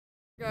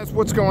Guys,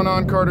 what's going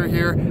on? Carter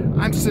here.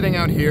 I'm sitting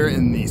out here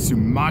in the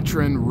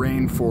Sumatran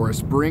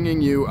rainforest bringing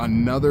you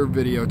another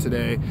video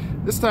today.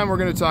 This time we're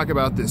going to talk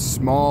about this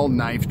small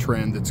knife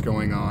trend that's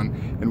going on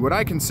and what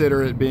I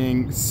consider it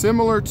being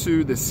similar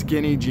to the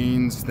skinny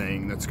jeans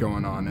thing that's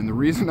going on. And the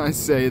reason I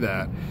say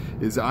that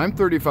is I'm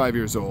 35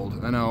 years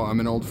old. I know I'm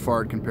an old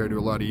fart compared to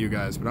a lot of you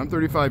guys, but I'm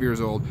 35 years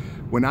old.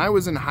 When I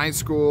was in high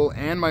school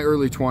and my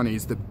early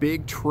 20s, the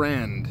big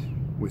trend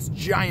was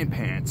giant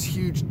pants,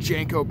 huge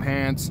Janko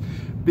pants,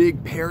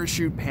 big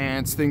parachute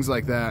pants, things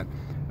like that.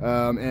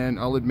 And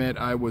I'll admit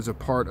I was a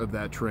part of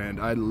that trend.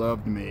 I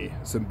loved me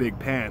some big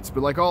pants,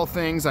 but like all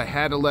things, I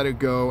had to let it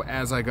go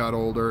as I got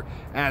older,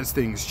 as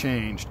things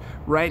changed.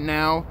 Right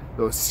now,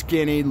 those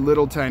skinny,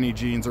 little tiny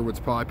jeans are what's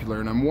popular,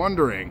 and I'm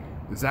wondering,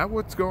 is that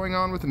what's going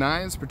on with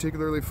knives,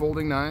 particularly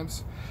folding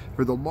knives?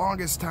 For the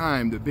longest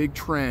time, the big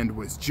trend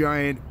was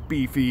giant,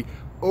 beefy,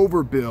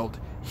 overbuilt,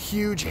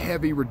 huge,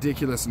 heavy,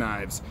 ridiculous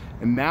knives.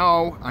 And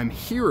now I'm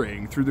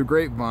hearing through the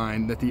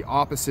grapevine that the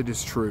opposite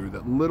is true,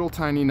 that little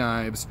tiny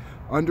knives,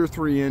 under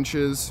 3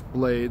 inches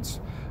blades,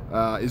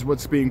 is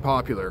what's being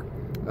popular.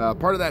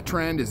 Part of that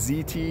trend is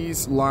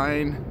ZT's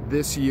line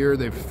this year.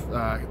 They've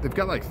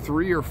got like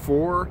 3 or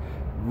 4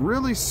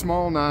 really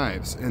small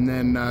knives, and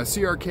then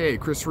CRK,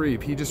 Chris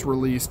Reeve, he just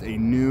released a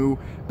new,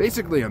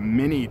 basically a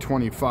mini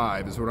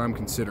 25 is what I'm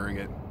considering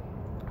it.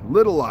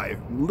 Little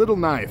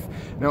knife.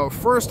 Now at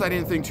first I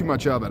didn't think too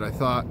much of it. I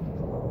thought,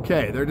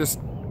 okay, they're just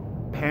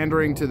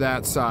pandering to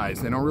that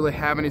size. They don't really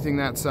have anything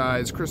that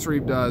size. Chris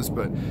Reeve does,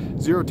 but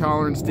Zero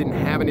Tolerance didn't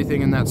have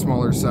anything in that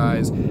smaller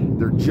size.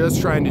 They're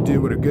just trying to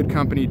do what a good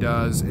company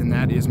does, and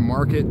that is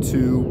market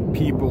to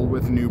people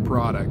with new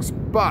products.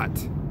 But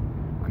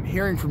I'm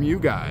hearing from you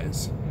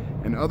guys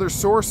and other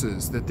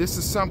sources that this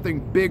is something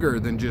bigger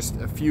than just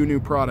a few new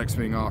products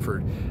being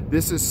offered.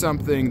 This is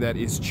something that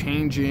is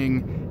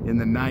changing in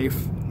the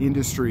knife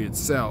industry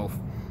itself,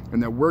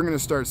 and that we're going to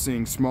start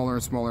seeing smaller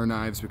and smaller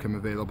knives become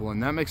available,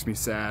 and that makes me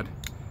sad.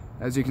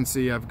 As you can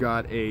see, I've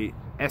got a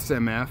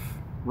SMF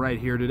right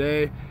here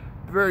today.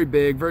 Very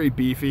big, very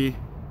beefy.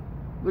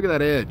 Look at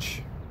that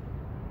edge.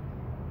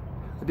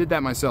 I did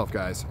that myself,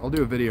 guys. I'll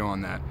do a video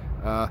on that.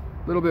 A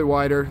little bit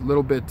wider, a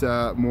little bit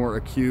more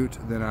acute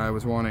than I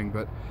was wanting,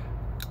 but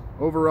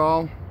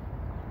overall,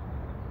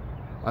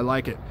 I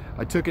like it.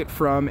 I took it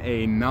from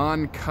a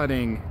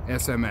non-cutting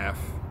SMF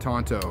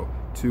Tonto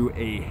to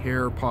a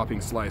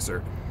hair-popping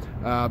slicer.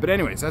 But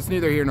anyways, that's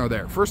neither here nor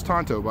there. First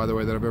Tonto, by the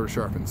way, that I've ever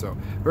sharpened, so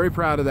very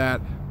proud of that.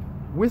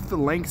 With the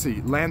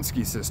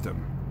Lansky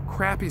system,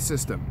 crappy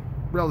system,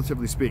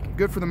 relatively speaking.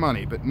 Good for the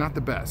money, but not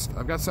the best.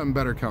 I've got something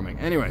better coming.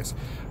 Anyways,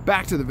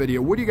 back to the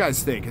video. What do you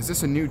guys think? Is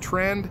this a new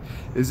trend?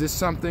 Is this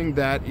something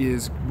that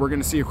we're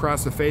gonna see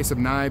across the face of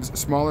knives,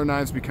 smaller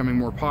knives becoming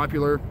more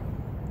popular?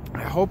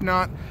 I hope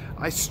not.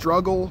 I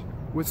struggle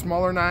with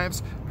smaller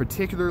knives,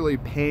 particularly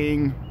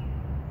paying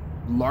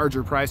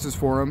larger prices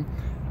for them.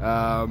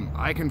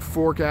 I can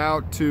fork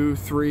out $200,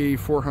 $300,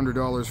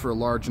 $400 for a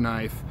large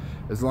knife,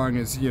 as long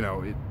as, you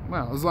know,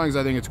 as long as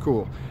I think it's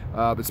cool.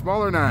 But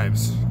smaller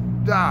knives,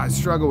 I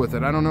struggle with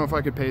it. I don't know if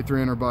I could pay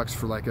 $300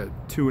 for like a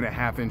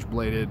 2.5 inch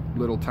bladed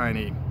little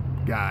tiny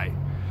guy.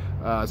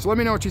 So let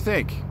me know what you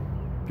think.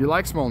 If you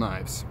like small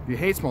knives, if you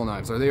hate small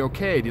knives, are they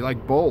okay? Do you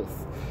like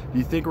both? Do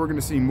you think we're going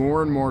to see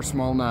more and more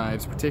small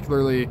knives,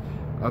 particularly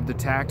of the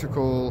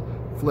tactical,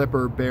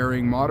 flipper,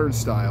 bearing, modern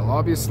style?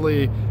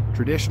 Obviously,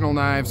 traditional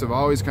knives have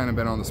always kind of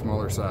been on the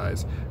smaller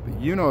size, but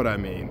you know what I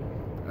mean.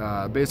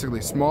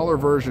 Basically, smaller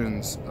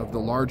versions of the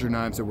larger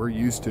knives that we're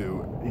used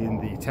to in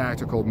the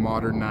tactical,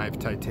 modern knife,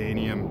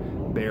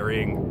 titanium,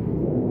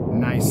 bearing,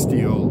 nice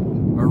steel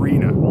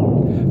arena.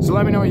 So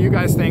let me know what you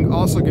guys think.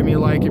 Also, give me a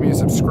like, give me a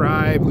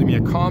subscribe, leave me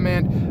a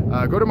comment.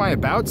 Go to my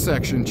About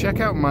section, check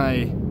out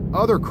my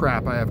other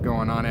crap I have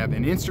going on. I have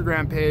an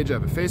Instagram page, I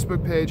have a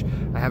Facebook page,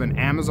 I have an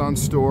Amazon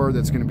store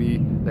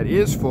that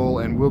is full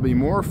and will be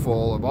more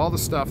full of all the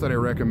stuff that I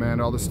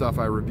recommend, all the stuff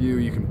I review.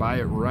 You can buy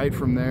it right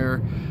from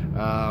there.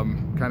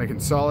 Kind of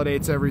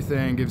consolidates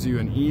everything, gives you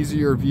an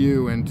easier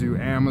view into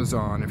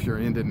Amazon if you're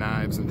into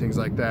knives and things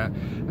like that,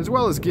 as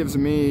well as gives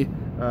me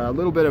a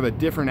little bit of a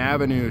different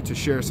avenue to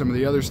share some of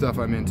the other stuff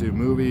I'm into,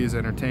 movies,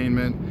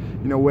 entertainment,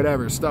 you know,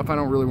 whatever, stuff I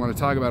don't really want to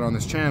talk about on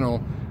this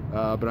channel,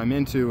 but I'm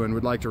into and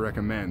would like to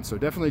recommend. So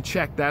definitely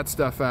check that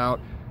stuff out,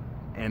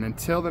 and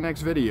until the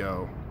next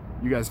video,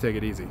 you guys take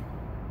it easy.